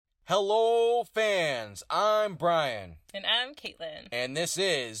Hello, fans. I'm Brian. And I'm Caitlin. And this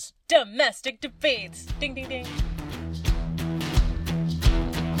is Domestic Debates. Ding, ding, ding.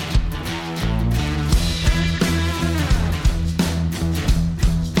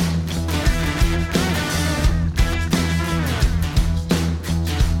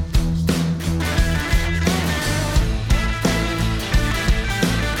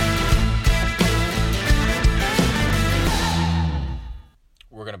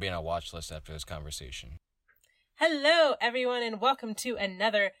 We're going to be on a watch list after this conversation. Hello, everyone, and welcome to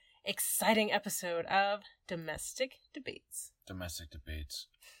another exciting episode of Domestic Debates. Domestic Debates.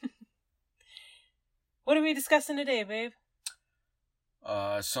 What are we discussing today, babe?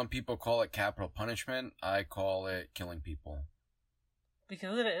 Some people call it capital punishment. I call it killing people.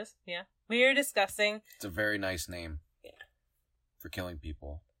 Because it is, yeah. We are discussing... It's a very nice name. Yeah. For killing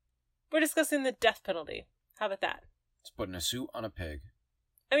people. We're discussing the death penalty. How about that? It's putting a suit on a pig.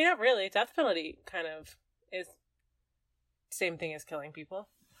 I mean, not really. Death penalty kind of is the same thing as killing people.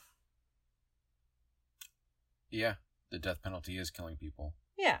 Yeah, the death penalty is killing people.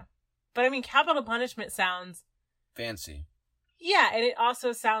 Yeah. But I mean, capital punishment sounds... fancy. Yeah, and it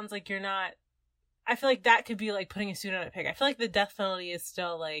also sounds like you're not... I feel like that could be like putting a suit on a pig. I feel like the death penalty is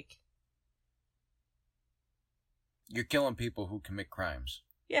still like... You're killing people who commit crimes.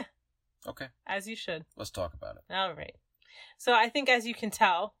 Yeah. Okay. As you should. Let's talk about it. All right. So I think as you can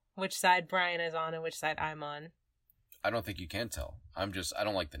tell which side Brian is on and which side I'm on. I don't think you can tell. I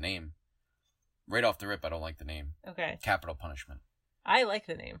don't like the name. Right off the rip, I don't like the name. Okay. Capital punishment. I like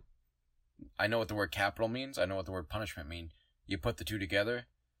the name. I know what the word capital means. I know what the word punishment mean. You put the two together,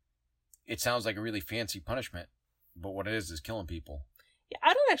 it sounds like a really fancy punishment, but what it is killing people. Yeah,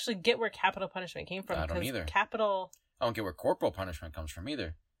 I don't actually get where capital punishment came from. I don't either. I don't get where corporal punishment comes from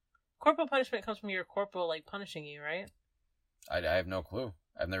either. Corporal punishment comes from your corporal, like, punishing you, right? I have no clue.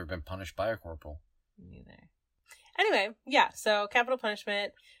 I've never been punished by a corporal. Me neither. Anyway, yeah, so capital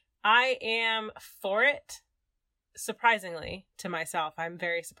punishment. I am for it, surprisingly, to myself. I'm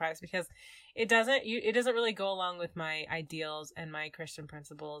very surprised because it doesn't really go along with my ideals and my Christian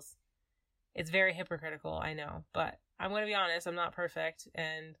principles. It's very hypocritical, I know, but I'm going to be honest, I'm not perfect,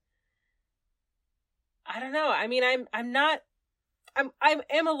 and I don't know. I mean, I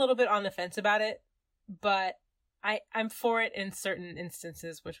am a little bit on the fence about it, but I'm for it in certain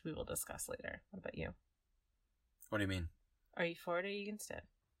instances, which we will discuss later. What about you? What do you mean? Are you for it or are you against it?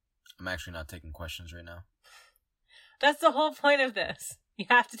 I'm actually not taking questions right now. That's the whole point of this. You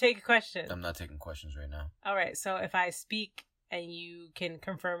have to take a question. I'm not taking questions right now. All right, so if I speak and you can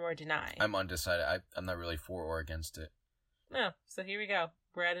confirm or deny. I'm undecided. I'm not really for or against it. No, so here we go.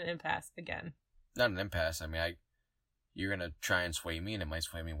 We're at an impasse again. Not an impasse. I mean, you're going to try and sway me, and it might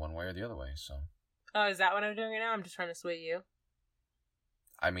sway me one way or the other way, so... Oh, is that what I'm doing right now? I'm just trying to sway you?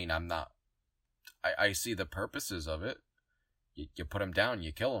 I mean, I'm not... I see the purposes of it. You put them down,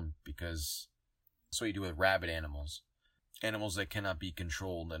 you kill them, because that's what you do with rabid animals. Animals that cannot be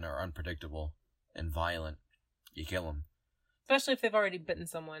controlled and are unpredictable and violent. You kill them. Especially if they've already bitten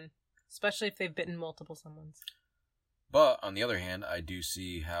someone. Especially if they've bitten multiple someones. But, on the other hand, I do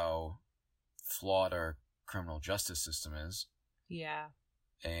see how flawed our criminal justice system is. Yeah.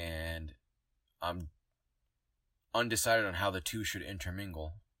 And I'm undecided on how the two should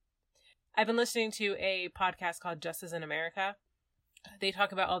intermingle. I've been listening to a podcast called Justice in America. They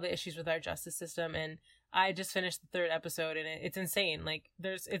talk about all the issues with our justice system, and I just finished the 3rd episode, and it's insane. Like,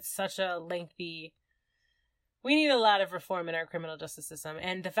 it's such a lengthy... We need a lot of reform in our criminal justice system,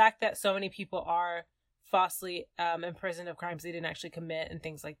 and the fact that so many people are falsely imprisoned of crimes they didn't actually commit and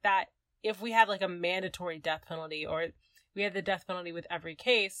things like that. If we had, like, a mandatory death penalty, or we had the death penalty with every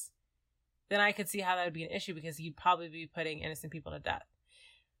case, then I could see how that would be an issue, because you'd probably be putting innocent people to death.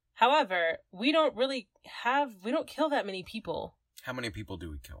 However, we don't kill that many people. How many people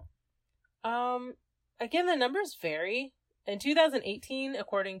do we kill? Again, the numbers vary. In 2018,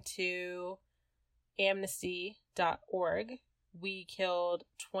 according to amnesty.org, we killed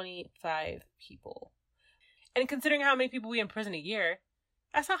 25 people. And considering how many people we imprison a year,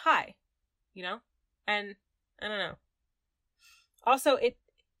 that's not high, you know? And I don't know. Also,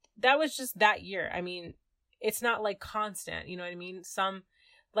 that was just that year. I mean, it's not like constant, you know what I mean?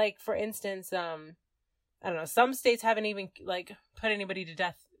 Like, for instance, I don't know, some states haven't even, like, put anybody to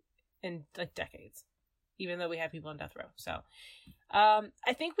death in, like, decades, even though we have people on death row. So,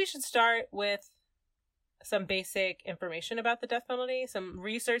 I think we should start with some basic information about the death penalty, some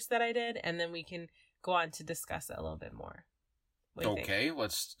research that I did, and then we can go on to discuss it a little bit more. Okay,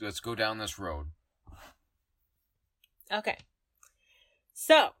 let's go down this road. Okay.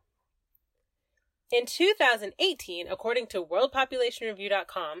 So, in 2018, according to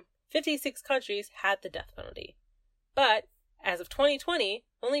worldpopulationreview.com, 56 countries had the death penalty. But as of 2020,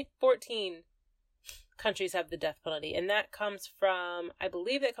 only 14 countries have the death penalty. And that comes from, I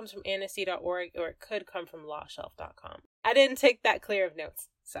believe that comes from amnesty.org, or it could come from lawshelf.com. I didn't take that clear of notes,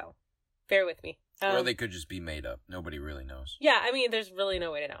 so bear with me. Or they could just be made up. Nobody really knows. Yeah, I mean, there's really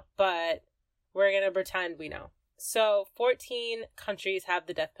no way to know. But we're going to pretend we know. So 14 countries have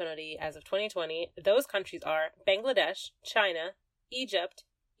the death penalty as of 2020. Those countries are Bangladesh, China, Egypt,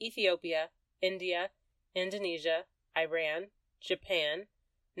 Ethiopia, India, Indonesia, Iran, Japan,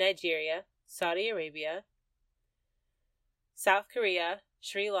 Nigeria, Saudi Arabia, South Korea,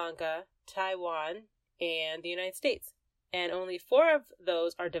 Sri Lanka, Taiwan, and the United States. And only 4 of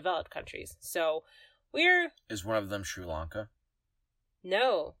those are developed countries. So we're... Is one of them Sri Lanka?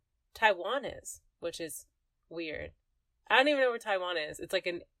 No, Taiwan is, which is weird. I don't even know where Taiwan is. It's like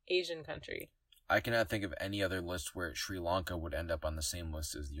an Asian country. I cannot think of any other list where Sri Lanka would end up on the same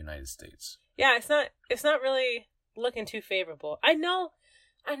list as the United States. Yeah, it's not really looking too favorable. I know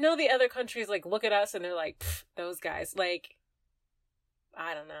the other countries like look at us and they're like, those guys. Like,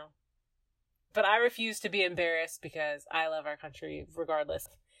 I don't know. But I refuse to be embarrassed because I love our country regardless.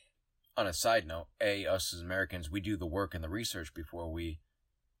 On a side note, us as Americans, we do the work and the research before we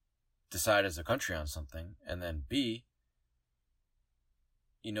decide as a country on something. And then B,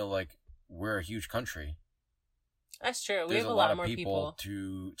 like, we're a huge country. That's true. We There's have a lot more of people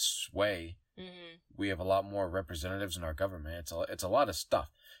to sway. Mm-hmm. We have a lot more representatives in our government. It's a lot of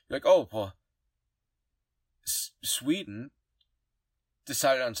stuff. You're like, oh, well, Sweden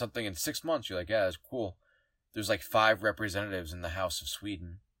decided on something in 6 months. You're like, yeah, that's cool. There's like 5 representatives in the House of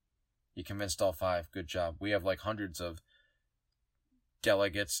Sweden. You convinced all 5. Good job. We have like hundreds of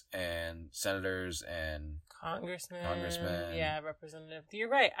delegates and senators and congressmen. Yeah, representative. You're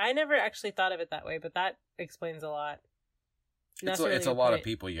right. I never actually thought of it that way, but that explains a lot. It's a lot of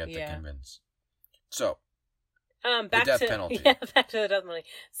people you have to convince. So, back the death to, penalty. Yeah, back to the death penalty.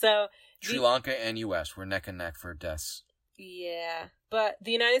 So, Sri Lanka and U.S. were neck and neck for deaths. Yeah, but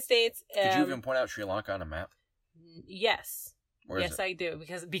the United States... Did you even point out Sri Lanka on a map? Yes. Where is it? I do,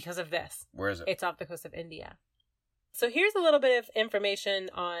 because of this. Where is it? It's off the coast of India. So here's a little bit of information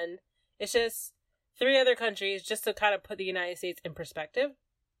on... It's just 3 other countries, just to kind of put the United States in perspective.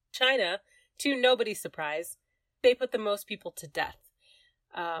 China, to nobody's surprise, they put the most people to death.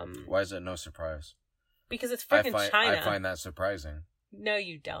 Why is it no surprise? Because it's freaking China. I find that surprising. No,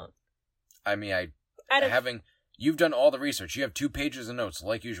 you don't. I mean, you've done all the research. You have 2 pages of notes,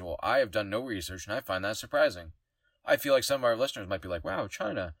 like usual. I have done no research, and I find that surprising. I feel like some of our listeners might be like, wow,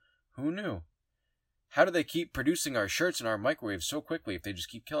 China, who knew? How do they keep producing our shirts and our microwaves so quickly if they just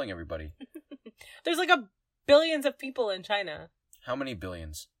keep killing everybody? There's like billions of people in China. How many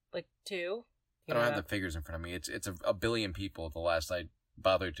billions? Like 2. I don't have the figures in front of me. It's a billion people, the last I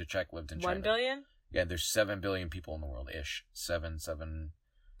bothered to check, lived in China. 1 billion? Yeah, there's 7 billion people in the world-ish. 7.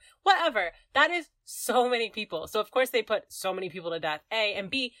 Whatever. That is so many people. So, of course, they put so many people to death. A. And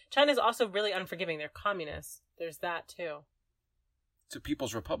B, China's also really unforgiving. They're communists. There's that, too. It's a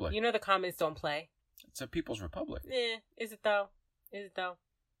people's republic. You know the communists don't play. It's a people's republic. Is it, though? I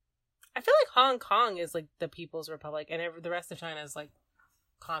feel like Hong Kong is, like, the people's republic, and the rest of China is, like,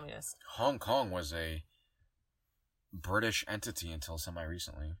 communist. Hong Kong was a British entity until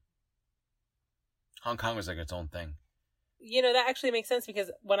semi-recently. Hong Kong was like its own thing. You know, that actually makes sense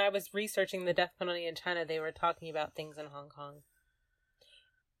because when I was researching the death penalty in China, they were talking about things in Hong Kong.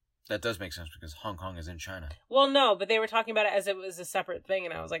 That does make sense because Hong Kong is in China. Well, no, but they were talking about it as it was a separate thing,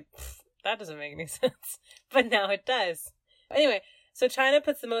 and I was like, that doesn't make any sense. But now it does. Anyway, so China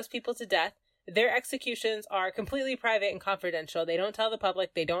puts the most people to death. Their executions are completely private and confidential. They don't tell the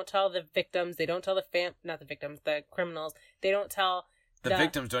public. They don't tell the victims. They don't tell the criminals. They don't tell the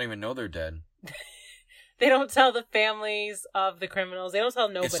victims don't even know they're dead. They don't tell the families of the criminals. They don't tell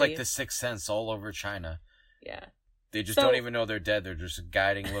nobody. It's like the Sixth Sense all over China. Yeah. They just don't even know they're dead. They're just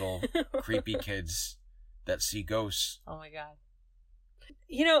guiding little creepy kids that see ghosts. Oh my God.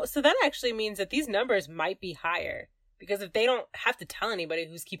 You know, so that actually means that these numbers might be higher. Because if they don't have to tell anybody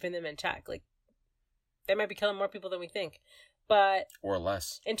who's keeping them in check, like, they might be killing more people than we think. But... Or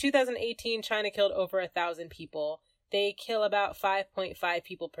less. In 2018, China killed over 1,000 people. They kill about 5.5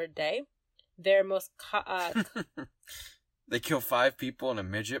 people per day. Their most... They kill 5 people and a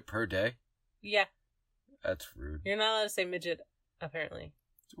midget per day? Yeah. That's rude. You're not allowed to say midget, apparently.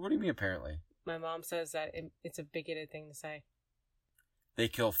 What do you mean, apparently? My mom says that it's a bigoted thing to say. They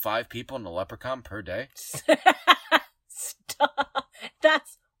kill 5 people and a leprechaun per day? Stop.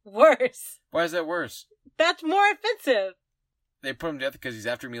 That's worse. Why is that worse? That's more offensive. They put him to death because he's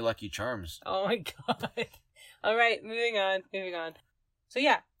after me Lucky Charms. Oh my God. All right, moving on. So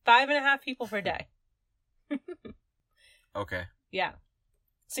yeah, 5.5 people per day. Okay. Yeah.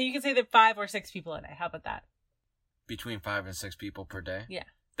 So you can say that 5 or 6 people a day. How about that? Between 5 and 6 people per day? Yeah.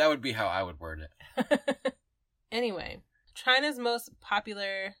 That would be how I would word it. Anyway, China's most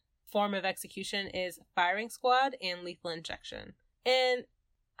popular form of execution is firing squad and lethal injection. And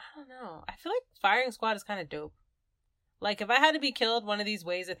I don't know. I feel like firing squad is kind of dope. Like, if I had to be killed one of these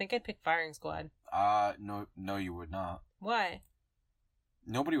ways, I think I'd pick firing squad. No, you would not. Why?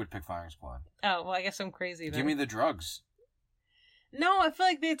 Nobody would pick firing squad. Oh, well, I guess I'm crazy then. Give me the drugs. No, I feel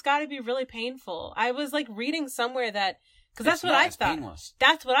like it's got to be really painful. I was, like, reading somewhere that... Because that's what I thought. Painless.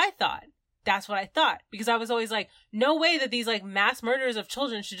 That's what I thought. That's what I thought. Because I was always like, no way that these, like, mass murderers of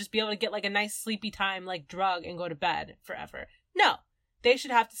children should just be able to get, like, a nice sleepy time, like, drug and go to bed forever. No. They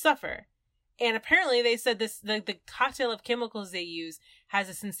should have to suffer. And apparently they said this, the cocktail of chemicals they use has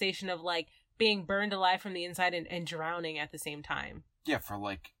a sensation of, like, being burned alive from the inside and drowning at the same time. Yeah, for,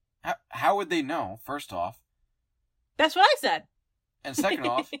 like... How would they know, first off? That's what I said. And second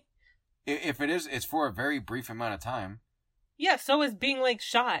off, if it is, it's for a very brief amount of time. Yeah, so is being, like,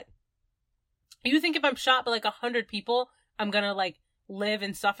 shot. You think if I'm shot by, like, 100 people, I'm gonna, like, live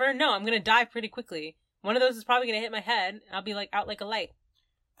and suffer? No, I'm gonna die pretty quickly. One of those is probably gonna hit my head, and I'll be, like, out like a light.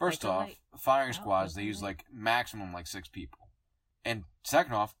 First off, firing squads, they use, like, maximum, like, 6 people. And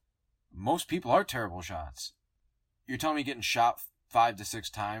second off, most people are terrible shots. You're telling me getting shot 5 to 6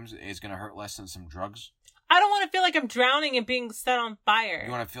 times is gonna hurt less than some drugs? I don't want to feel like I'm drowning and being set on fire.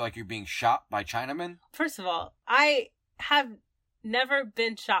 You want to feel like you're being shot by Chinamen? First of all, I have never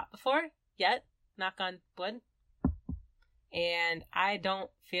been shot before, yet. Knock on wood. And I don't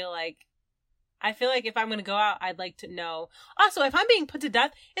feel like... I feel like if I'm going to go out, I'd like to know. Also, if I'm being put to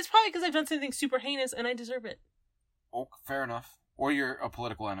death, it's probably because I've done something super heinous and I deserve it. Oh, fair enough. Or you're a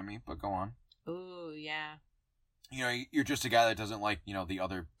political enemy, but go on. Ooh, yeah. You know, you're just a guy that doesn't like, you know, the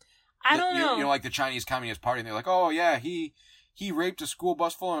other... I don't know. You know, like the Chinese Communist Party, and they're like, oh, yeah, he raped a school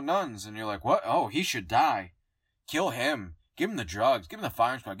bus full of nuns. And you're like, what? Oh, he should die. Kill him. Give him the drugs. Give him the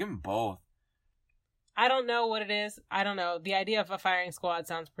firing squad. Give him both. I don't know what it is. I don't know. The idea of a firing squad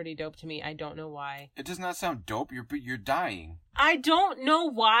sounds pretty dope to me. I don't know why. It does not sound dope. You're dying. I don't know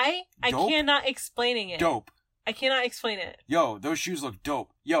why. Dope? I cannot explaining it. Dope. I cannot explain it. Yo, those shoes look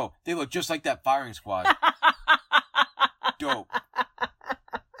dope. Yo, they look just like that firing squad. Dope.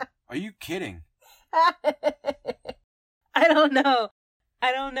 Are you kidding? I don't know.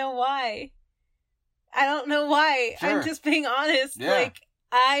 I don't know why. I don't know why. Sure. I'm just being honest. Yeah. Like,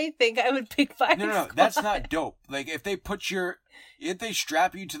 I think I would pick firing No, squad. that's not dope. Like, if they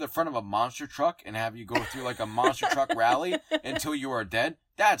strap you to the front of a monster truck and have you go through, like, a monster truck rally until you are dead,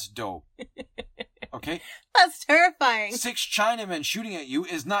 that's dope. Okay? That's terrifying. 6 Chinamen shooting at you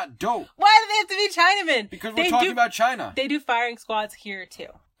is not dope. Why do they have to be Chinamen? Because we're talking about China. They do firing squads here, too.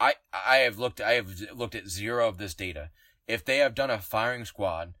 I have looked at 0 of this data. If they have done a firing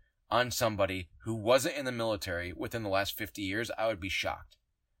squad on somebody who wasn't in the military within the last 50 years, I would be shocked.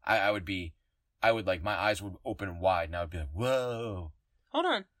 I would like, my eyes would open wide and I would be like, whoa. Hold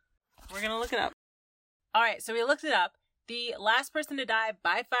on. We're going to look it up. All right, so we looked it up. The last person to die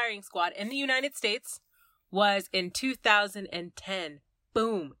by firing squad in the United States was in 2010.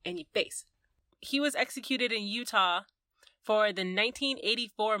 Boom, in your face. He was executed in Utah for the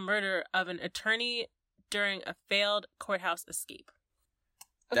 1984 murder of an attorney during a failed courthouse escape.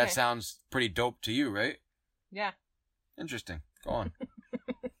 Okay. That sounds pretty dope to you, right? Yeah. Interesting. Go on.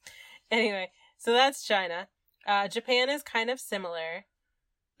 Anyway, so that's China. Japan is kind of similar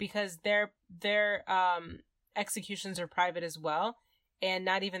because their executions are private as well, and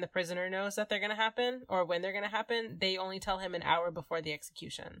not even the prisoner knows that they're going to happen or when they're going to happen. They only tell him an hour before the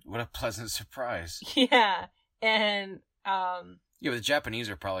execution. What a pleasant surprise. Yeah, and yeah, but the Japanese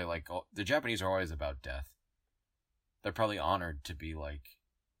are probably like, the Japanese are always about death. They're probably honored to be like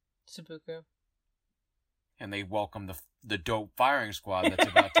seppuku, and they welcome the dope firing squad that's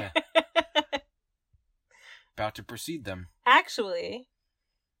about to precede them. Actually,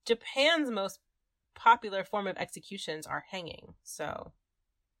 Japan's most popular form of executions are hanging. So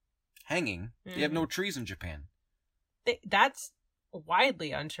hanging? Mm-hmm. They have no trees in Japan. That's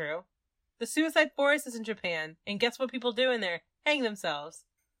widely untrue. The suicide forest is in Japan, and guess what people do in there? Hang themselves.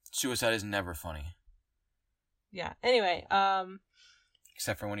 Suicide is never funny. Yeah. Anyway,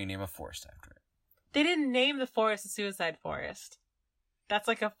 except for when you name a forest after it. They didn't name the forest a suicide forest. That's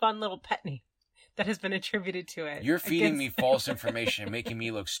like a fun little pet name that has been attributed to it. You're feeding me false information and making me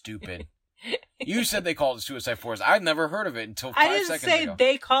look stupid. You said they called it suicide forest. I'd never heard of it until 5 seconds ago. I didn't say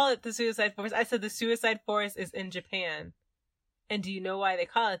they call it the suicide forest. I said the suicide forest is in Japan. And do you know why they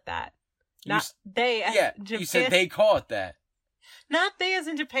call it that? Not they. Yeah, Japan. You said they call it that. Not they as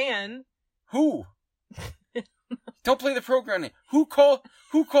in Japan. Who? Don't play the programming. Who calls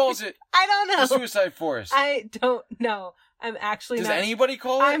it I don't know. the suicide forest? I don't know. I'm actually Does not. anybody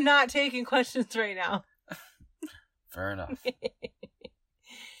call it? I'm not taking questions right now. Fair enough.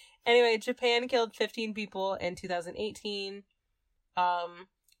 Anyway, Japan killed 15 people in 2018.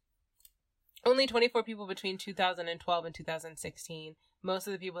 Only 24 people between 2012 and 2016. Most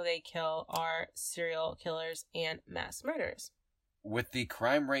of the people they kill are serial killers and mass murderers. With the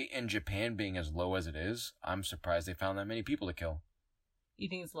crime rate in Japan being as low as it is, I'm surprised they found that many people to kill. You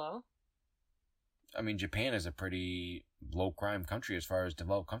think it's low? I mean, Japan is a pretty low crime country as far as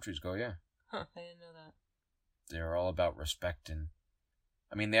developed countries go, yeah. Huh, I didn't know that. They're all about respect and...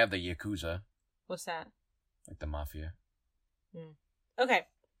 I mean, they have the Yakuza. What's that? Like the mafia. Okay.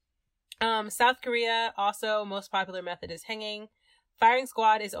 South Korea, also, most popular method is hanging. Firing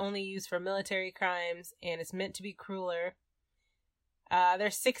squad is only used for military crimes, and it's meant to be crueler.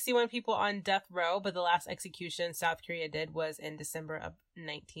 There's 61 people on death row, but the last execution South Korea did was in December of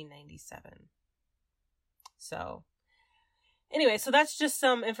 1997. So, anyway, so that's just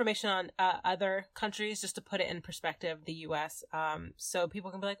some information on other countries, just to put it in perspective, the U.S. So people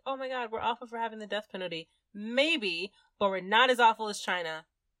can be like, oh my god, we're awful for having the death penalty. Maybe, but we're not as awful as China.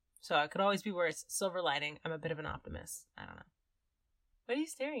 So it could always be worse. Silver lining. I'm a bit of an optimist. I don't know. What are you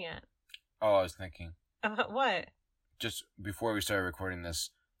staring at? Oh, I was thinking. About what? Just before we started recording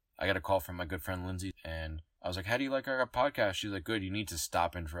this, I got a call from my good friend Lindsay, and I was like, how do you like our podcast? She's like, good, you need to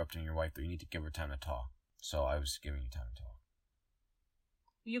stop interrupting your wife, though. You need to give her time to talk. So I was giving you time to talk.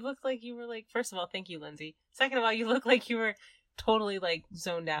 You looked like you were like, first of all, thank you, Lindsay. Second of all, you look like you were totally like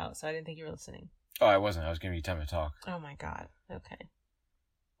zoned out, so I didn't think you were listening. Oh, I wasn't. I was giving you time to talk. Oh my god. Okay.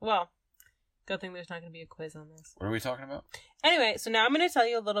 Well, good thing there's not going to be a quiz on this. What are we talking about? Anyway, so now I'm going to tell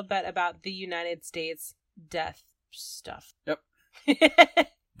you a little bit about the United States death stuff. Yep.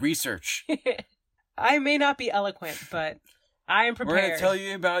 Research. I may not be eloquent, but I am prepared. We're going to tell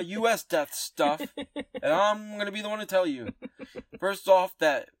you about U.S. death stuff, and I'm going to be the one to tell you. First off,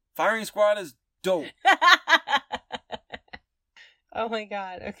 that firing squad is dope. Oh my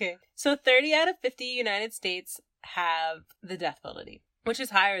god, okay. So 30 out of 50 United States have the death penalty, which is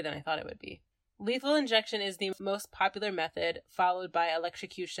higher than I thought it would be. Lethal injection is the most popular method, followed by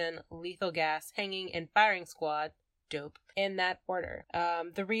electrocution, lethal gas, hanging, and firing squad. Dope. In that order.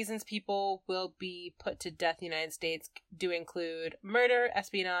 The reasons people will be put to death in the United States do include murder,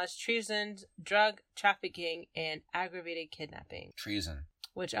 espionage, treason, drug trafficking, and aggravated kidnapping. Treason.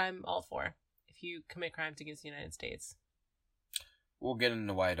 Which I'm all for, if you commit crimes against the United States. We'll get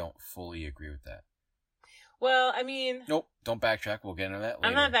into why I don't fully agree with that. Well, I mean... Nope, don't backtrack. We'll get into that later.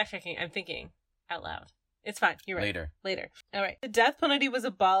 I'm not backtracking. I'm thinking out loud. It's fine. You're right. Later. All right. The death penalty was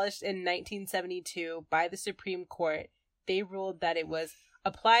abolished in 1972 by the Supreme Court. They ruled that it was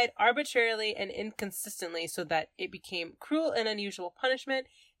applied arbitrarily and inconsistently so that it became cruel and unusual punishment.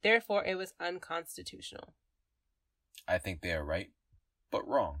 Therefore, it was unconstitutional. I think they are right, but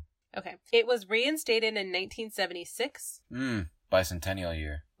wrong. Okay. It was reinstated in 1976. Bicentennial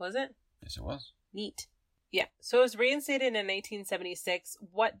year. Was it? Yes, it was. Neat. Yeah. So it was reinstated in 1976.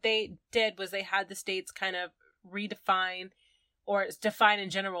 What they did was they had the states kind of redefine or define in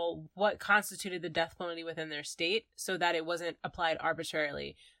general what constituted the death penalty within their state so that it wasn't applied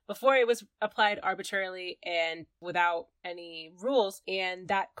arbitrarily. Before, it was applied arbitrarily and without any rules, and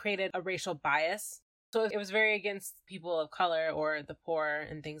that created a racial bias. So it was very against people of color or the poor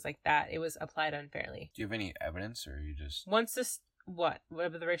and things like that. It was applied unfairly. Do you have any evidence, or are you just... Once this... What?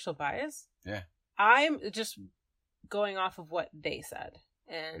 Whatever the racial bias? Yeah. I'm just going off of what they said.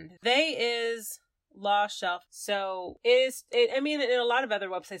 And they is law shelf. So I mean, in a lot of other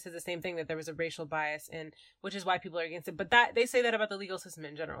websites says the same thing, that there was a racial bias, and which is why people are against it. But that they say that about the legal system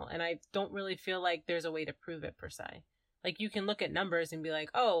in general. And I don't really feel like there's a way to prove it per se. Like, you can look at numbers and be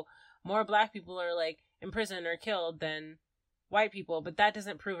like, oh, more black people are like in prison or killed than white people, but that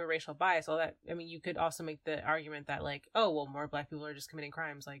doesn't prove a racial bias. All that, I mean, you could also make the argument that like, oh, well, more black people are just committing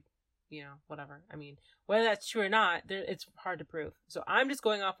crimes, like, you know, whatever. I mean, whether that's true or not, it's hard to prove. So I'm just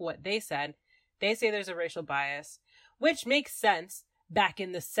going off of what they said. They say there's a racial bias, which makes sense back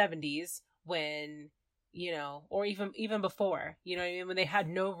in the 70s when, you know, or even before, you know what I mean, when they had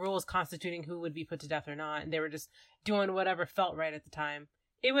no rules constituting who would be put to death or not, and they were just doing whatever felt right at the time.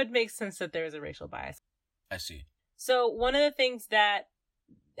 It would make sense that there is a racial bias. I see. So one of the things that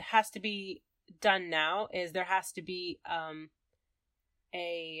has to be done now is there has to be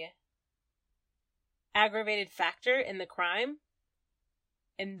a aggravated factor in the crime,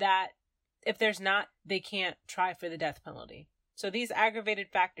 and that if there's not, they can't try for the death penalty. So these aggravated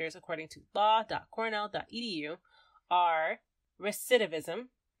factors, according to law.cornell.edu, are recidivism,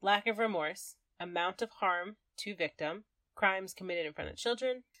 lack of remorse, amount of harm to victim, crimes committed in front of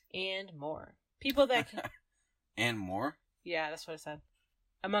children, and more. People that can... And more? Yeah, that's what I said.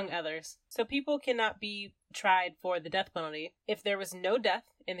 Among others. So people cannot be tried for the death penalty if there was no death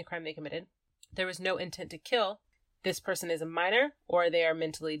in the crime they committed, there was no intent to kill, this person is a minor, or they are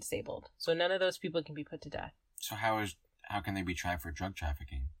mentally disabled. So none of those people can be put to death. So how can they be tried for drug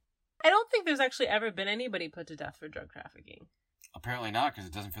trafficking? I don't think there's actually ever been anybody put to death for drug trafficking. Apparently not, because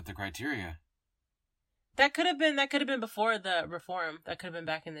it doesn't fit the criteria. That could have been before the reform. That could have been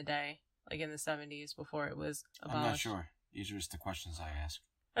back in the day, like in the 70s, before it was abolished. I'm not sure. These are just the questions I ask.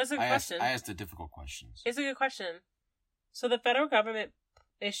 That's a good question. I asked the difficult questions. It's a good question. So the federal government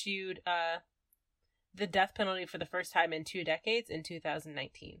issued the death penalty for the first time in 2 decades in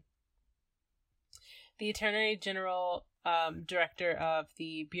 2019. The Attorney General, Director of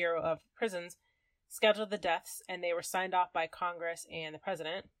the Bureau of Prisons, scheduled the deaths, and they were signed off by Congress and the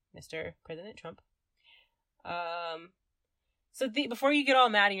President, Mr. President Trump. So before you get all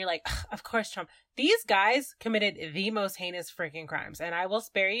mad and you're like, of course Trump, these guys committed the most heinous freaking crimes. And I will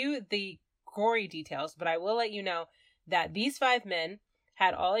spare you the gory details, but I will let you know that these 5 men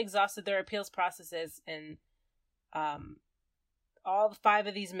had all exhausted their appeals processes, and all 5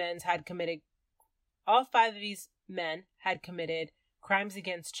 of these men had committed crimes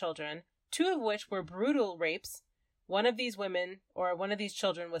against children, 2 of which were brutal rapes. One of these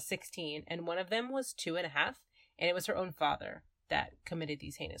children was 16, and one of them was 2.5, and it was her own father that committed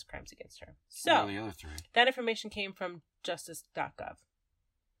these heinous crimes against her. So, what were the other 3? That information came from justice.gov.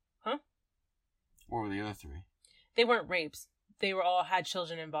 Huh? What were the other 3? They weren't rapes. They were all had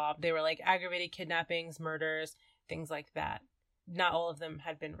children involved. They were like aggravated kidnappings, murders, things like that. Not all of them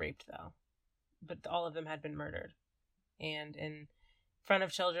had been raped, though. But all of them had been murdered. And in front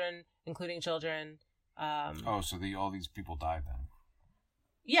of children, including children. So all these people died then?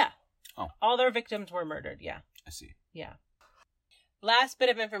 Yeah. Oh. All their victims were murdered, yeah. I see. Yeah. Last bit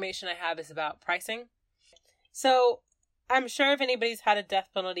of information I have is about pricing. So, I'm sure if anybody's had a death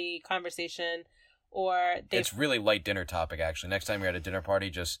penalty conversation, or it's really light dinner topic, actually. Next time you're at a dinner party,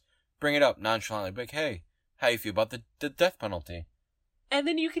 just bring it up nonchalantly. Be like, hey, how you feel about the death penalty? And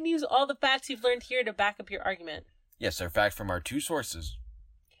then you can use all the facts you've learned here to back up your argument. Yes, they're facts from our 2 sources.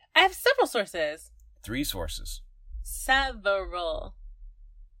 I have several sources. 3 sources. Several.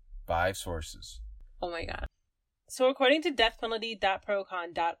 5 sources. Oh my god. So according to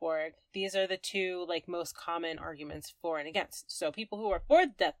deathpenalty.procon.org, these are the 2 most common arguments for and against. So people who are for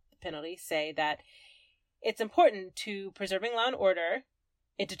the death penalty say that it's important to preserving law and order,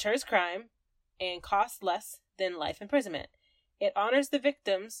 it deters crime, and costs less than life imprisonment. It honors the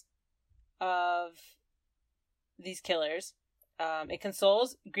victims of these killers. It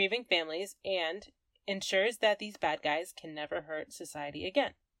consoles grieving families and ensures that these bad guys can never hurt society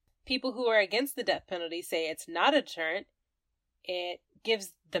again. People who are against the death penalty say it's not a deterrent, it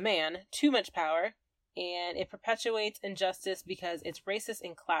gives the man too much power, and it perpetuates injustice because it's racist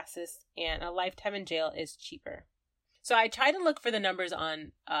and classist, and a lifetime in jail is cheaper. So I tried to look for the numbers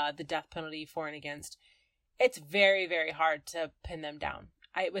on the death penalty for and against. It's very, very hard to pin them down.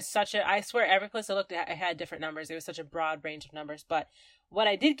 I swear every place I looked at, I had different numbers. It was such a broad range of numbers. But what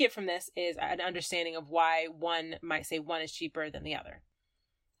I did get from this is an understanding of why one might say one is cheaper than the other.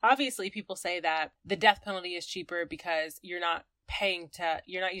 Obviously, people say that the death penalty is cheaper because you're not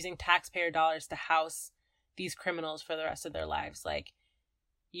using taxpayer dollars to house these criminals for the rest of their lives. Like,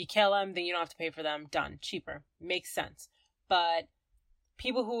 you kill them, then you don't have to pay for them. Done. Cheaper. Makes sense. But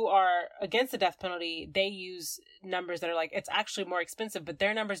people who are against the death penalty, they use numbers that are like, it's actually more expensive, but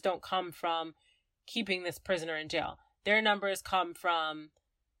their numbers don't come from keeping this prisoner in jail. Their numbers come from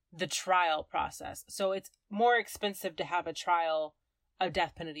the trial process. So it's more expensive to have a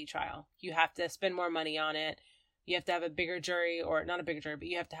death penalty trial. You have to spend more money on it. You have to have a bigger jury, or not a bigger jury, but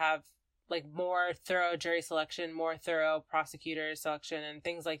you have to have more thorough jury selection, more thorough prosecutor selection, and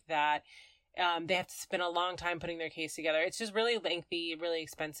things like that. They have to spend a long time putting their case together. It's just really lengthy, really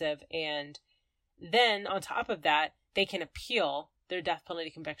expensive. And then on top of that, they can appeal their death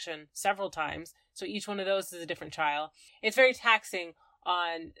penalty conviction several times. So each one of those is a different trial. It's very taxing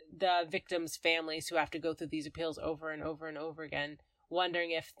on the victims' families who have to go through these appeals over and over and over again,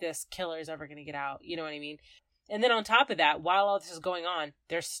 wondering if this killer is ever going to get out. You know what I mean? And then on top of that, while all this is going on,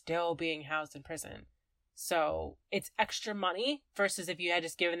 they're still being housed in prison. So it's extra money versus if you had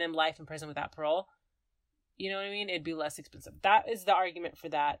just given them life in prison without parole. You know what I mean? It'd be less expensive. That is the argument for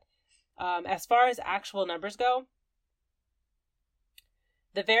that. As far as actual numbers go,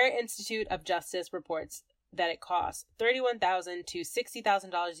 the Vera Institute of Justice reports that it costs $31,000 to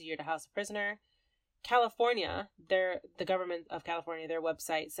 $60,000 a year to house a prisoner. California, the government of California, their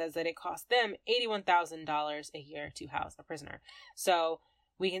website says that it costs them $81,000 a year to house a prisoner. So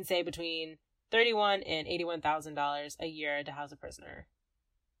we can say between $31,000 and $81,000 a year to house a prisoner.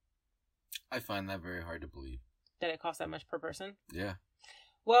 I find that very hard to believe. That it costs that much per person? Yeah.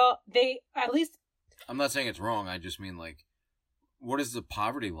 Well, they at least... I'm not saying it's wrong. I just mean, like, what is the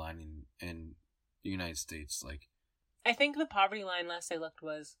poverty line in the United States? Like, I think the poverty line last I looked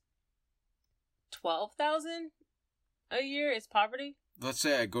was 12,000 a year is poverty. Let's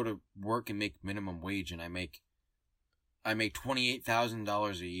say I go to work and make minimum wage, and I make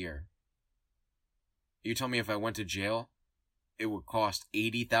 $28,000 a year. You tell me if I went to jail, it would cost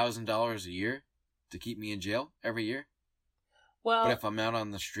 $80,000 a year to keep me in jail every year? Well, but if I'm out on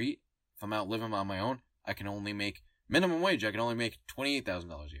the street, if I'm out living on my own, I can only make minimum wage. I can only make $28,000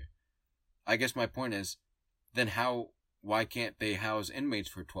 a year. I guess my point is, then why can't they house inmates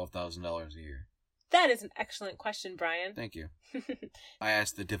for $12,000 a year? That is an excellent question, Brian. Thank you. I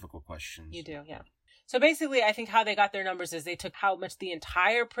asked the difficult questions. You do, yeah. So basically, I think how they got their numbers is they took how much the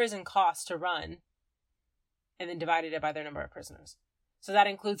entire prison costs to run and then divided it by their number of prisoners. So that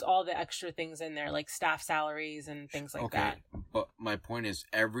includes all the extra things in there, like staff salaries and things like that. But my point is,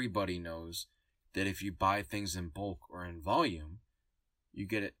 everybody knows that if you buy things in bulk or in volume, you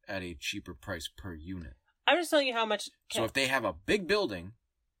get it at a cheaper price per unit. I'm just telling you how much... So if they have a big building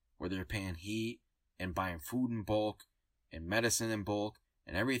where they're paying heat and buying food in bulk and medicine in bulk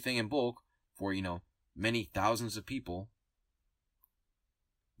and everything in bulk for, many thousands of people,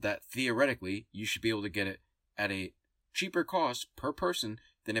 that theoretically you should be able to get it at a cheaper cost per person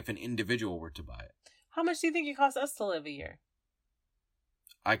than if an individual were to buy it. How much do you think it costs us to live a year?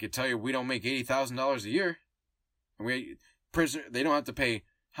 I could tell you we don't make $80,000 a year. They don't have to pay...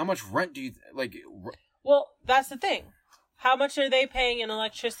 How much rent do you... Well, that's the thing. How much are they paying in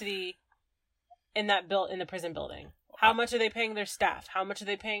electricity in the prison building? How much are they paying their staff? How much are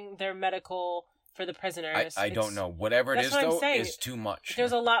they paying their medical for the prisoners? I don't know. Whatever it is, though, is too much.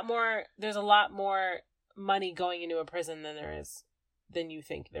 There's a lot more money going into a prison than you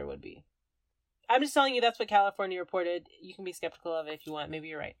think there would be. I'm just telling you that's what California reported. You can be skeptical of it if you want. Maybe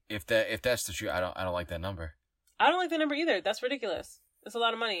you're right. If that's the truth, I don't like that number. I don't like the number either. That's ridiculous. It's a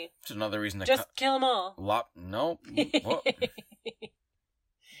lot of money. It's another reason to just kill them all. No.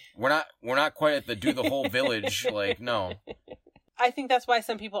 We're not quite at the do the whole village. No. I think that's why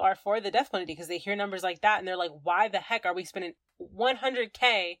some people are for the death penalty, because they hear numbers like that and they're like, why the heck are we spending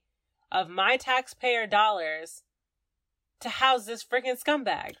 $100K of my taxpayer dollars to house this freaking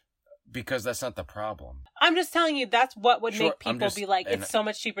scumbag? Because that's not the problem. I'm just telling you, that's what would make people be like, it's so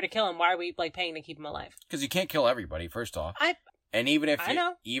much cheaper to kill him. Why are we paying to keep him alive? Because you can't kill everybody, first off. And even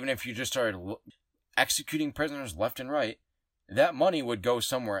if you just started executing prisoners left and right, that money would go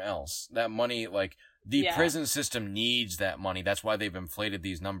somewhere else. That money, the prison system needs that money. That's why they've inflated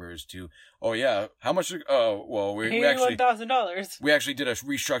these numbers to, how much? We actually $81,000. We actually did a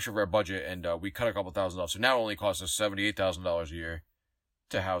restructure of our budget and we cut a couple $1,000s. So now it only costs us $78,000 a year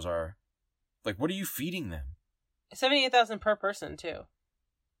to house our. What are you feeding them? $78,000 per person too.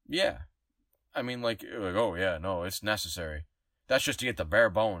 Yeah, I mean, it's necessary. That's just to get the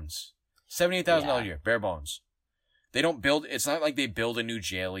bare bones. $78,000 a year, bare bones. They don't build... It's not like they build a new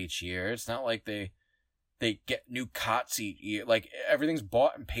jail each year. It's not like they get new cots each year. Everything's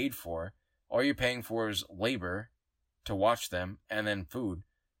bought and paid for. All you're paying for is labor to watch them and then food.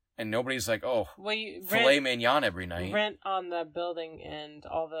 And nobody's filet mignon every night. Rent on the building and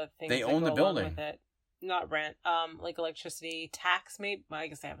all the things they own the building. With it. Not rent, electricity, tax, maybe. Well, I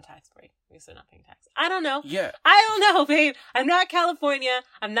guess they have a tax break. I guess they're not paying tax. I don't know. Yeah. I don't know, babe. I'm not California.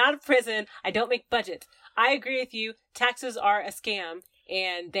 I'm not a prison. I don't make budgets. I agree with you. Taxes are a scam,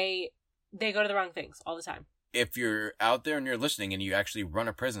 and they go to the wrong things all the time. If you're out there and you're listening and you actually run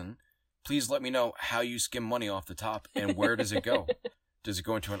a prison, please let me know how you skim money off the top and where does it go? Does it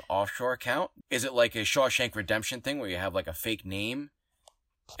go into an offshore account? Is it like a Shawshank Redemption thing where you have a fake name?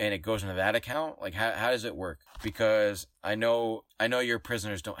 And it goes into that account? How does it work? Because I know your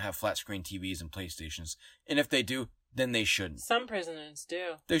prisoners don't have flat screen TVs and PlayStations. And if they do, then they shouldn't. Some prisoners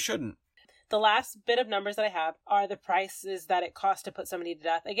do. They shouldn't. The last bit of numbers that I have are the prices that it costs to put somebody to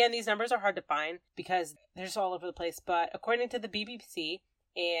death. Again, these numbers are hard to find because they're just all over the place. But according to the BBC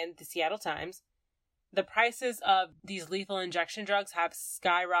and the Seattle Times, the prices of these lethal injection drugs have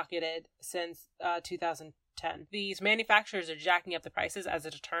skyrocketed since 2010. These manufacturers are jacking up the prices as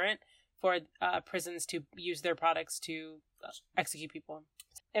a deterrent for prisons to use their products to execute people.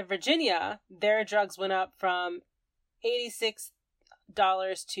 In Virginia, their drugs went up from $86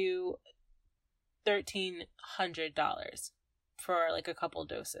 to $1,300 for a couple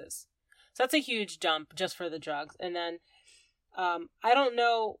doses. So that's a huge jump just for the drugs. And then I don't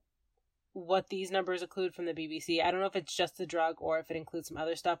know what these numbers include from the BBC. I don't know if it's just the drug or if it includes some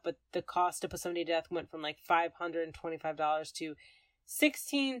other stuff, but the cost to put somebody to death went from like $525 to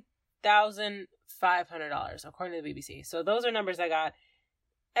 $16,500 according to the BBC. So those are numbers I got.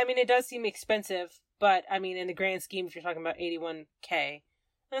 I mean, it does seem expensive, but I mean, in the grand scheme, if you're talking about $81K,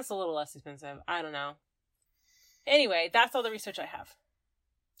 that's a little less expensive. I don't know. Anyway, that's all the research I have.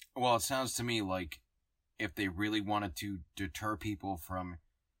 Well, it sounds to me like if they really wanted to deter people from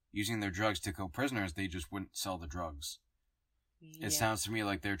using their drugs to kill prisoners, they just wouldn't sell the drugs. Yeah. It sounds to me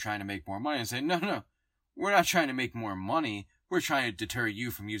like they're trying to make more money and say, no, we're not trying to make more money. We're trying to deter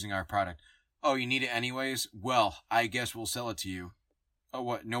you from using our product. Oh, you need it anyways? Well, I guess we'll sell it to you. Oh,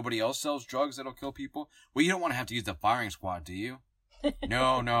 what? Nobody else sells drugs that'll kill people? Well, you don't want to have to use the firing squad, do you?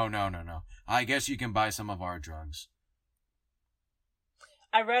 No. I guess you can buy some of our drugs.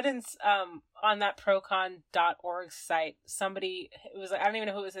 I read on that procon.org site, somebody, it was like, I don't even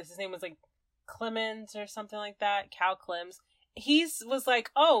know who it was, his name was like Clemens or something like that, Cal Clems. He was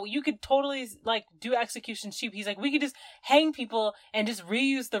like, oh, you could totally like do execution cheap. He's like, we could just hang people and just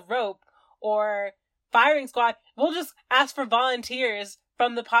reuse the rope, or firing squad. We'll just ask for volunteers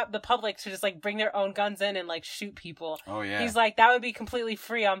from the public to just like bring their own guns in and like shoot people. Oh yeah. He's like, that would be completely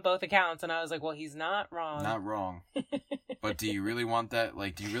free on both accounts. And I was like, well, he's not wrong. Not wrong. But do you really want that?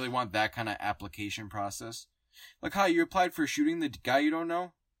 Like, do you really want that kind of application process? Like, hi, you applied for shooting the guy you don't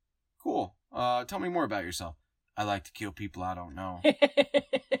know? Cool. Tell me more about yourself. I like to kill people I don't know.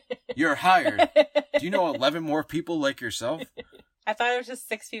 You're hired. Do you know 11 more people like yourself? I thought it was just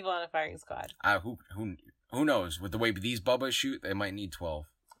 6 people on a firing squad. Who knows? With the way these bubbas shoot, they might need 12.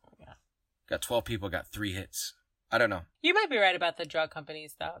 Yeah. Got 12 people, got 3 hits. I don't know. You might be right about the drug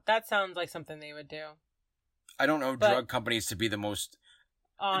companies, though. That sounds like something they would do. I don't know drug companies to be the most...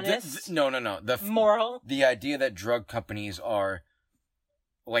 honest? No. Moral? The idea that drug companies are,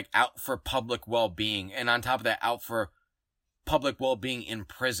 like, out for public well-being, and on top of that, out for public well-being in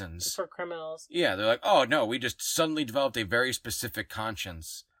prisons. For criminals. Yeah, they're like, oh, no, we just suddenly developed a very specific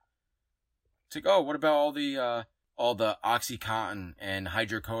conscience. It's like, oh, what about all the Oxycontin and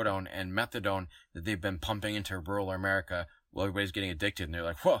hydrocodone and methadone that they've been pumping into rural America while everybody's getting addicted? And they're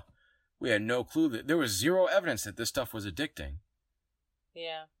like, whoa, we had no clue that there was zero evidence that this stuff was addicting.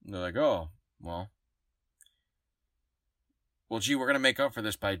 Yeah. And they're like, oh, well, gee, we're going to make up for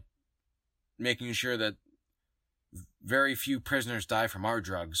this by making sure that very few prisoners die from our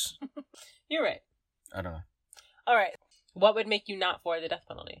drugs. You're right. I don't know. All right. What would make you not for the death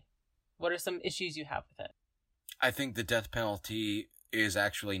penalty? What are some issues you have with it? I think the death penalty is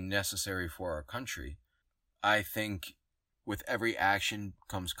actually necessary for our country. I think with every action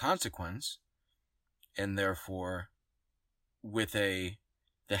comes consequence, and therefore, the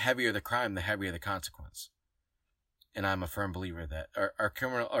heavier the crime, the heavier the consequence. And I'm a firm believer that our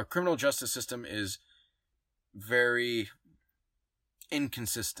criminal justice system is very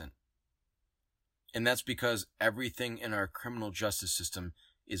inconsistent. And that's because everything in our criminal justice system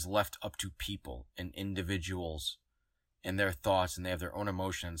is left up to people and individuals and their thoughts, and they have their own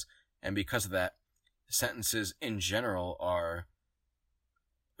emotions. And because of that, sentences in general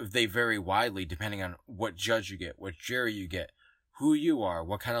they vary widely depending on what judge you get, what jury you get, who you are,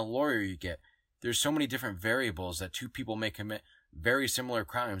 what kind of lawyer you get. There's so many different variables that two people may commit very similar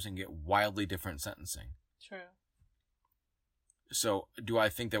crimes and get wildly different sentencing. True. So, do I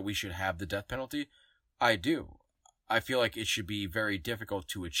think that we should have the death penalty? I do. I feel like it should be very difficult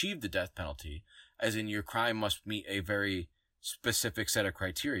to achieve the death penalty, as in your crime must meet a very specific set of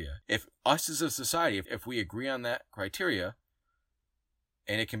criteria. If us as a society, if we agree on that criteria,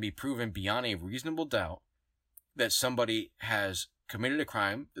 and it can be proven beyond a reasonable doubt that somebody has committed a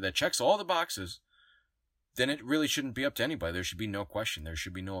crime that checks all the boxes, then it really shouldn't be up to anybody. There should be no question. There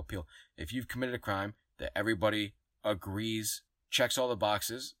should be no appeal. If you've committed a crime that everybody agrees checks all the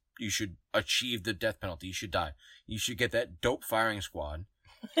boxes, you should achieve the death penalty. You should die. You should get that dope firing squad.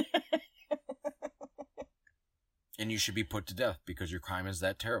 And you should be put to death because your crime is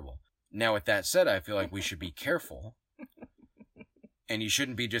that terrible. Now, with that said, I feel like we should be careful. And you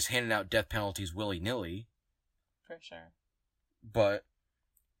shouldn't be just handing out death penalties willy-nilly. For sure. But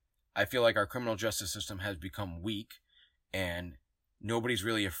I feel like our criminal justice system has become weak, and nobody's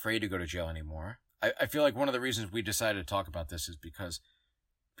really afraid to go to jail anymore. I feel like one of the reasons we decided to talk about this is because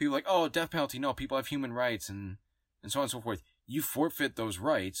people are like, oh, death penalty, no, people have human rights, and so on and so forth. You forfeit those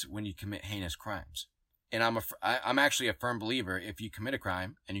rights when you commit heinous crimes. And I'm actually a firm believer, if you commit a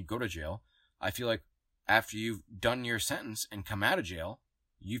crime and you go to jail, I feel like after you've done your sentence and come out of jail,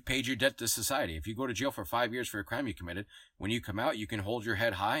 You've paid your debt to society. If you go to jail for 5 years for a crime you committed, when you come out, you can hold your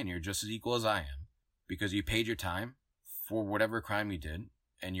head high and you're just as equal as I am. Because you paid your time for whatever crime you did,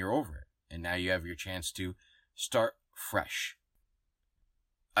 and you're over it. And now you have your chance to start fresh.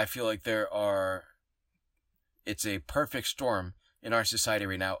 I feel like it's a perfect storm in our society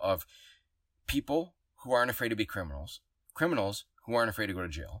right now of people who aren't afraid to be criminals, criminals who aren't afraid to go to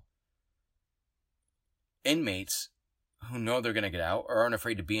jail, inmates who know they're going to get out or aren't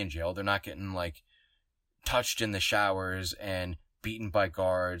afraid to be in jail. They're not getting, like, touched in the showers and beaten by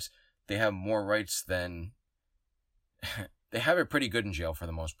guards. They have more rights than... They have it pretty good in jail for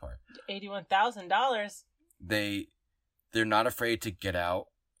the most part. $81,000. They're not afraid to get out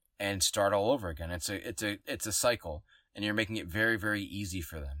and start all over again. It's a cycle, and you're making it very, very easy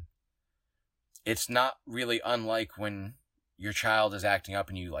for them. It's not really unlike when your child is acting up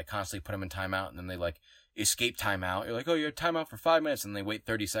and you, like, constantly put them in timeout, and then they, like, escape timeout. You're like, oh, you're timeout for 5 minutes, and they wait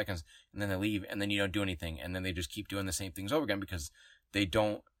 30 seconds, and then they leave, and then you don't do anything, and then they just keep doing the same things over again because they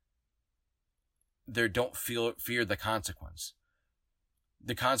don't fear the consequence.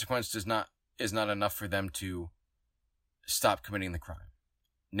 The consequence is not enough for them to stop committing the crime.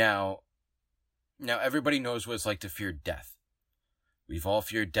 Now everybody knows what it's like to fear death. We've all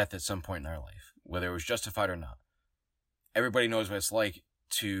feared death at some point in our life, whether it was justified or not. Everybody knows what it's like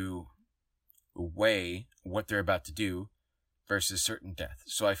to weigh what they're about to do versus certain death.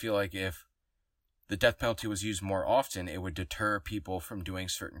 So I feel like if the death penalty was used more often, it would deter people from doing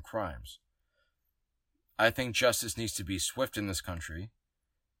certain crimes. I think justice needs to be swift in this country,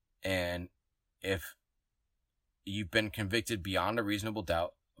 and if you've been convicted beyond a reasonable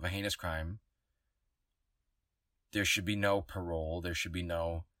doubt of a heinous crime, there should be no parole. There should be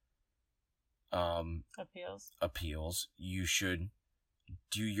no appeals. You should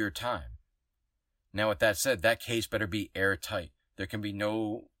do your time. Now, with that said, that case better be airtight. There can be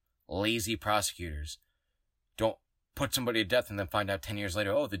no lazy prosecutors. Don't put somebody to death and then find out 10 years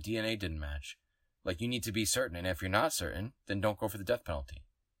later, oh, the DNA didn't match. Like, you need to be certain, and if you're not certain, then don't go for the death penalty.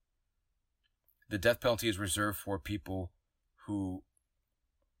 The death penalty is reserved for people who,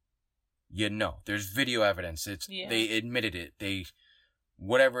 there's video evidence. They admitted it.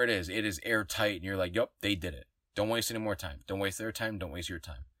 Whatever it is airtight, and you're like, yep, they did it. Don't waste any more time. Don't waste their time. Don't waste your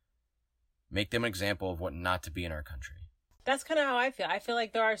time. Make them an example of what not to be in our country. That's kind of how I feel. I feel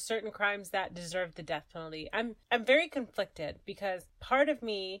like there are certain crimes that deserve the death penalty. I'm very conflicted because part of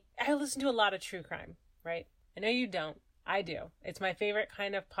me, I listen to a lot of true crime, right? I know you don't. I do. It's my favorite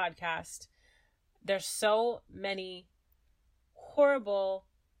kind of podcast. There's so many horrible,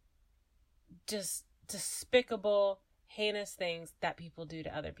 just despicable, heinous things that people do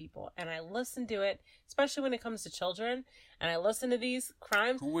to other people. And I listen to it, especially when it comes to children. And I listen to these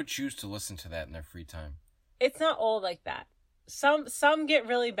crimes. Who would choose to listen to that in their free time? It's not all like that. Some get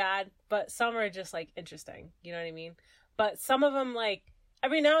really bad, but some are just, like, interesting. You know what I mean? But some of them, like,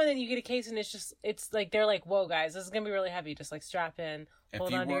 every now and then you get a case and it's like, they're like, whoa, guys, this is going to be really heavy. Just, like, strap in,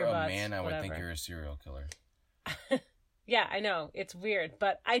 hold on to your butts. If you were a man, I would think you're a serial killer. Yeah, I know. It's weird.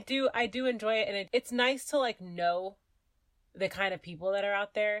 But I do enjoy it. And it's nice to, like, know the kind of people that are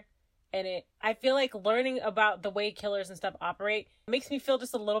out there. And I feel like learning about the way killers and stuff operate makes me feel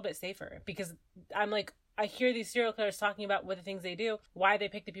just a little bit safer, because I'm like, I hear these serial killers talking about what the things they do, why they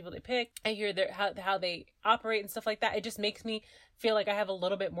pick the people they pick. I hear how they operate and stuff like that. It just makes me feel like I have a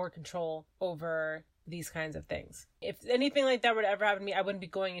little bit more control over these kinds of things. If anything like that were to ever happen to me, I wouldn't be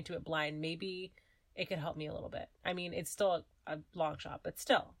going into it blind. Maybe it could help me a little bit. I mean, it's still a long shot, but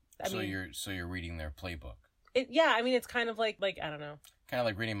still. So you're reading their playbook. I mean, it's kind of like I don't know. Kind of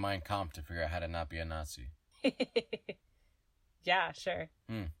like reading Mein Kampf to figure out how to not be a Nazi. Yeah, sure.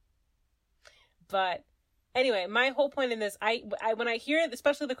 But anyway, my whole point in this, I when I hear,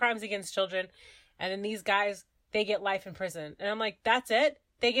 especially the crimes against children, and then these guys, they get life in prison, and I'm like, that's it?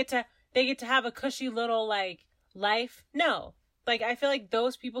 They get to have a cushy little, like, life? No. Like, I feel like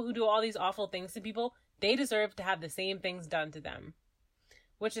those people who do all these awful things to people, they deserve to have the same things done to them.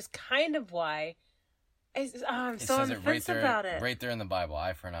 Which is kind of why I'm so on the fence about it. Right there in the Bible,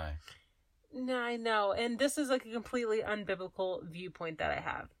 eye for an eye. No, I know. And this is like a completely unbiblical viewpoint that I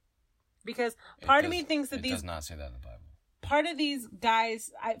have. Because part of me thinks that it does not say that in the Bible. Part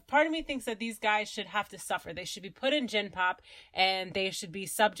of me thinks that these guys should have to suffer. They should be put in gin pop, and they should be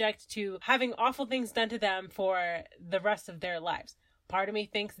subject to having awful things done to them for the rest of their lives. Part of me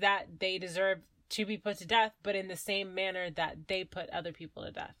thinks that they deserve to be put to death, but in the same manner that they put other people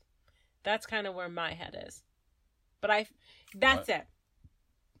to death. That's kind of where my head is. But that's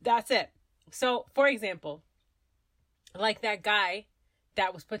it. So, for example, like that guy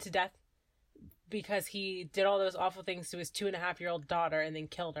that was put to death, because he did all those awful things to his 2.5-year-old daughter and then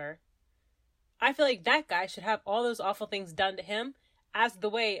killed her. I feel like that guy should have all those awful things done to him as the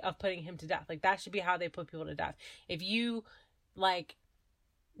way of putting him to death. Like, that should be how they put people to death. If you, like,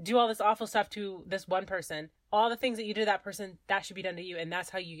 do all this awful stuff to this one person, all the things that you did to that person, that should be done to you, and that's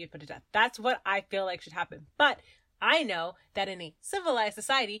how you get put to death. That's what I feel like should happen. But I know that in a civilized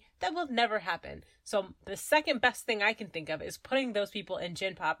society, that will never happen. So the second best thing I can think of is putting those people in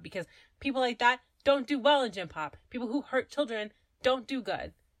Gen Pop, because people like that don't do well in Gen Pop. People who hurt children don't do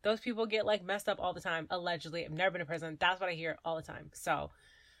good. Those people get, like, messed up all the time, allegedly. I've never been to prison. That's what I hear all the time. So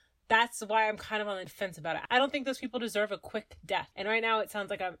that's why I'm kind of on the defense about it. I don't think those people deserve a quick death. And right now it sounds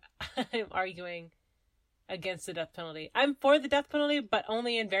like I'm arguing against the death penalty. I'm for the death penalty, but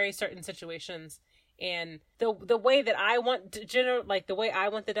only in very certain situations. And the way that I want the way I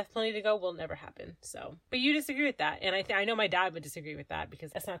want the death penalty to go will never happen. So, but you disagree with that, and I know my dad would disagree with that,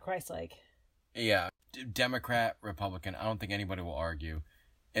 because that's not Christ-like. Yeah, Democrat, Republican, I don't think anybody will argue.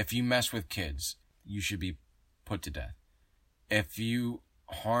 If you mess with kids, you should be put to death. If you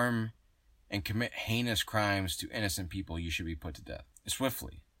harm and commit heinous crimes to innocent people, you should be put to death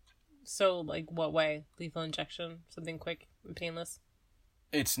swiftly. So, like, what way? Lethal injection? Something quick and painless?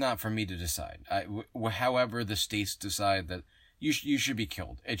 It's not for me to decide. However the states decide that you should be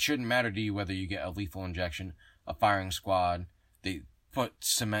killed. It shouldn't matter to you whether you get a lethal injection, a firing squad, they put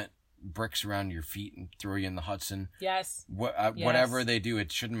cement bricks around your feet and throw you in the Hudson. Yes. Whatever they do,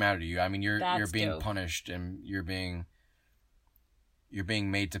 it shouldn't matter to you. I mean, you're being dope. punished, and you're being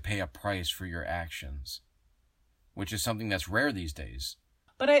made to pay a price for your actions, which is something that's rare these days.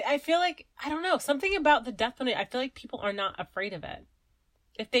 But I feel like, I don't know, something about the death penalty, I feel like people are not afraid of it.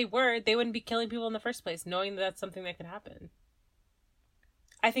 If they were, they wouldn't be killing people in the first place, knowing that that's something that could happen.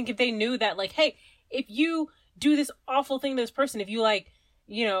 I think if they knew that, like, hey, if you do this awful thing to this person, if you, like,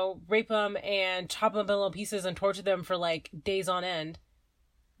 you know, rape them and chop them up in little pieces and torture them for, like, days on end,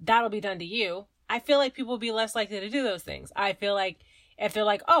 that'll be done to you. I feel like people will be less likely to do those things. I feel like if they're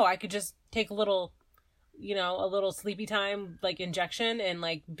like, oh, I could just take a little sleepy time, like, injection and,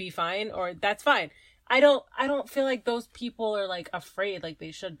 like, be fine, or that's fine. I don't feel like those people are, like, afraid like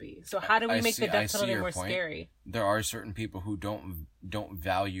they should be. So how do we make the death penalty more scary? There are certain people who don't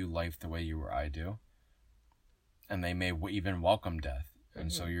value life the way you or I do, and they may even welcome death, and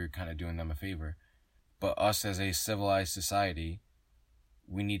so you're kind of doing them a favor. But us as a civilized society,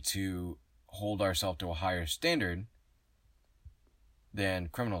 we need to hold ourselves to a higher standard than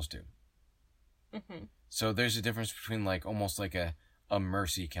criminals do. Mm-hmm. So there's a difference between, like, almost like a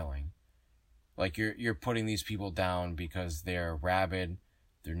mercy killing. Like, you're putting these people down because they're rabid,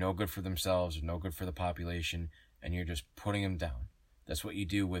 they're no good for themselves, they're no good for the population, and you're just putting them down. That's what you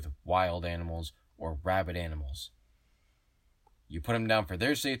do with wild animals or rabid animals. You put them down for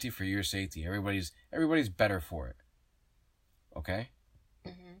their safety, for your safety. Everybody's better for it. Okay?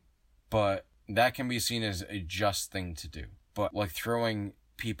 Mm-hmm. But that can be seen as a just thing to do. But, like, throwing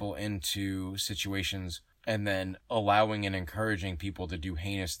people into situations and then allowing and encouraging people to do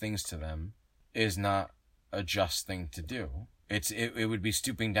heinous things to them is not a just thing to do. It would be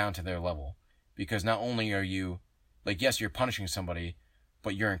stooping down to their level, because not only are you, like, yes, you're punishing somebody,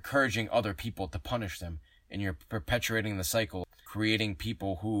 but you're encouraging other people to punish them, and you're perpetuating the cycle, creating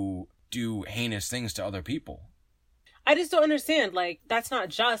people who do heinous things to other people. I just don't understand, like, that's not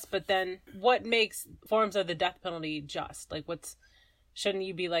just, but then what makes forms of the death penalty just? Like, shouldn't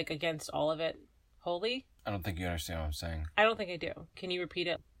you be, like, against all of it wholly? I don't think you understand what I'm saying. I don't think I do. Can you repeat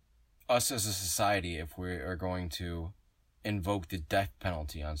it? Us as a society, if we are going to invoke the death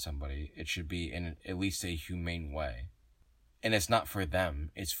penalty on somebody, it should be in at least a humane way. And it's not for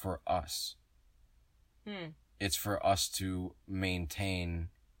them, it's for us. It's for us to maintain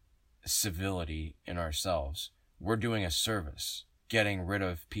civility in ourselves. We're doing a service, getting rid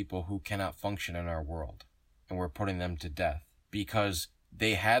of people who cannot function in our world. And we're putting them to death because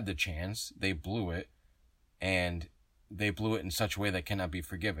they had the chance, they blew it, and they blew it in such a way that cannot be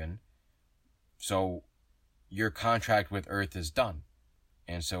forgiven. So your contract with Earth is done.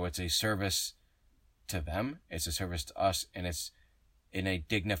 And so it's a service to them, it's a service to us, and it's in a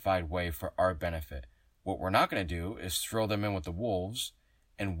dignified way for our benefit. What we're not going to do is throw them in with the wolves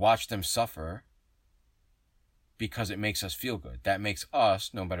and watch them suffer because it makes us feel good. That makes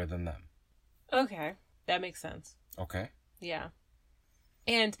us no better than them. Okay, that makes sense. Okay. Yeah.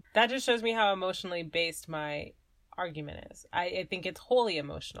 And that just shows me how emotionally based my argument is. I think it's wholly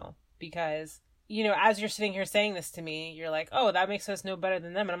emotional because, you know, as you're sitting here saying this to me, you're like, oh, that makes us no better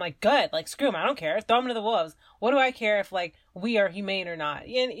than them. And I'm like, good, like, screw them, I don't care. Throw them to the wolves. What do I care if, like, we are humane or not?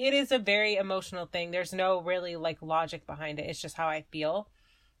 And it is a very emotional thing. There's no really, like, logic behind it. It's just how I feel.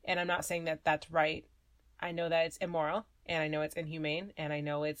 And I'm not saying that that's right. I know that it's immoral, and I know it's inhumane, and I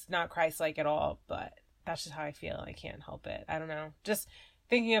know it's not Christ-like at all, but that's just how I feel. I can't help it. I don't know. Just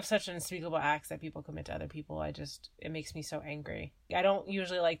thinking of such unspeakable acts that people commit to other people, it makes me so angry. I don't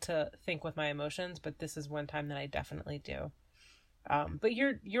usually like to think with my emotions, but this is one time that I definitely do. But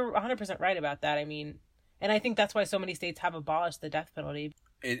you're 100% right about that. I mean, and I think that's why so many states have abolished the death penalty.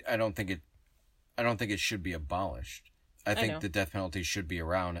 I don't think it should be abolished. I think the death penalty should be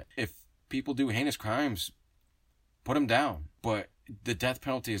around. If people do heinous crimes, put them down. But the death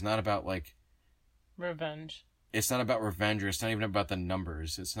penalty is not about Revenge. It's not about revenge, or it's not even about the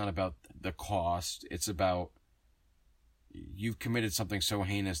numbers. It's not about the cost. It's about you've committed something so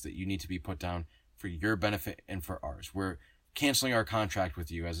heinous that you need to be put down for your benefit and for ours. We're canceling our contract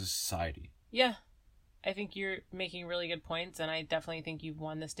with you as a society. Yeah. I think you're making really good points, and I definitely think you've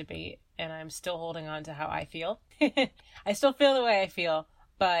won this debate, and I'm still holding on to how I feel. I still feel the way I feel,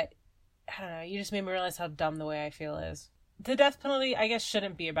 but I don't know, you just made me realize how dumb the way I feel is. The death penalty, I guess,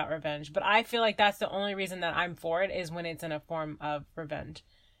 shouldn't be about revenge, but I feel like that's the only reason that I'm for it, is when it's in a form of revenge.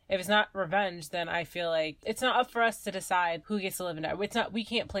 If it's not revenge, then I feel like it's not up for us to decide who gets to live and die. We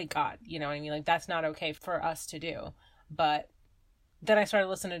can't play God, you know what I mean? Like, that's not okay for us to do. But then I started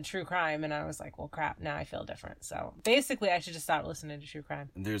listening to true crime, and I was like, well, crap, now I feel different. So basically, I should just stop listening to true crime.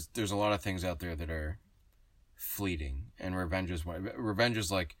 There's a lot of things out there that are fleeting, and revenge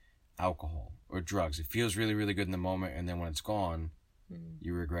is like alcohol or drugs. It feels really, really good in the moment, and then when it's gone,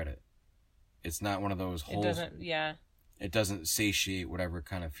 you regret it. It's not one of those holes. It doesn't satiate whatever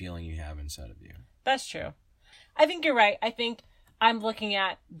kind of feeling you have inside of you. That's true. I think you're right. I think I'm looking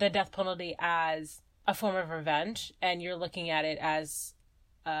at the death penalty as a form of revenge, and you're looking at it as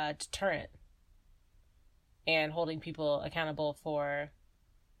a deterrent and holding people accountable for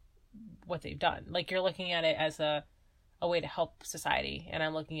what they've done. Like, you're looking at it as a way to help society, and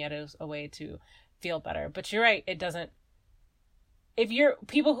I'm looking at it as a way to feel better. But you're right, it doesn't. If you're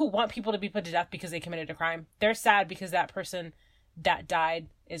people who want people to be put to death because they committed a crime, they're sad because that person that died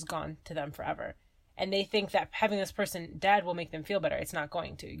is gone to them forever. And they think that having this person dead will make them feel better. It's not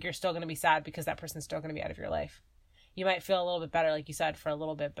going to. You're still going to be sad because that person's still going to be out of your life. You might feel a little bit better, like you said, for a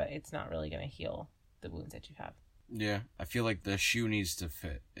little bit, but it's not really going to heal the wounds that you have. Yeah, I feel like the shoe needs to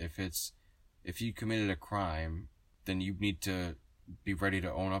fit. If you committed a crime, then you need to be ready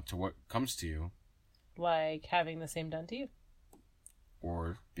to own up to what comes to you. Like having the same done to you.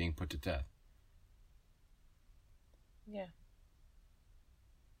 Or being put to death. Yeah.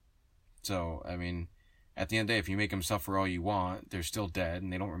 So, I mean, at the end of the day, if you make them suffer all you want, they're still dead,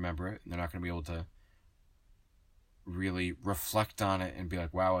 and they don't remember it, and they're not going to be able to really reflect on it and be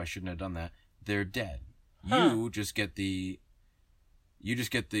like, wow, I shouldn't have done that. They're dead. Huh. You just get the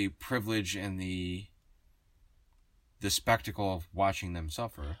privilege and the spectacle of watching them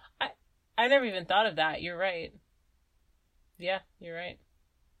suffer. I never even thought of that. You're right. Yeah, you're right.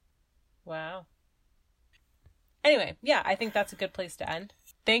 Wow. Anyway, yeah, I think that's a good place to end.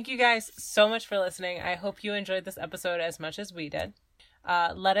 Thank you guys so much for listening. I hope you enjoyed this episode as much as we did.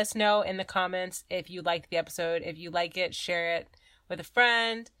 Let us know in the comments if you liked the episode. If you like it, share it with a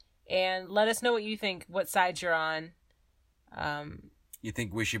friend. And let us know what you think, what side you're on. You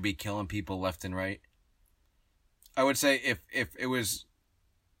think we should be killing people left and right? I would say if it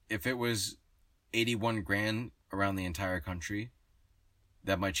was 81 grand around the entire country,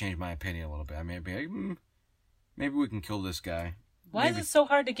 that might change my opinion a little bit. I may be like, maybe we can kill this guy. Why is it so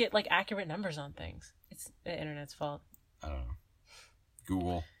hard to get accurate numbers on things? It's the internet's fault. I don't know.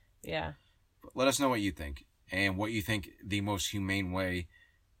 Google. Yeah. But let us know what you think, and what you think the most humane way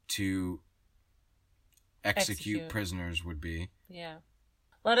to execute prisoners would be. Yeah.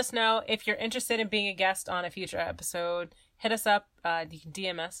 Let us know if you're interested in being a guest on a future episode. Hit us up. You can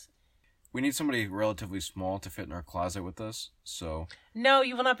DM us. We need somebody relatively small to fit in our closet with us, so... No,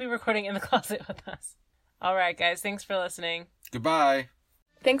 you will not be recording in the closet with us. All right, guys. Thanks for listening. Goodbye.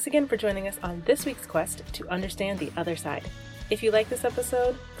 Thanks again for joining us on this week's quest to understand the other side. If you like this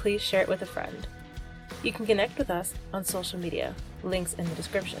episode, please share it with a friend. You can connect with us on social media. Links in the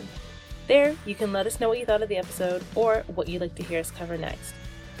description. There, you can let us know what you thought of the episode or what you'd like to hear us cover next.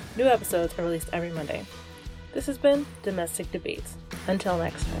 New episodes are released every Monday. This has been Domestic Debates. Until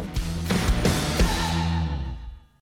next time.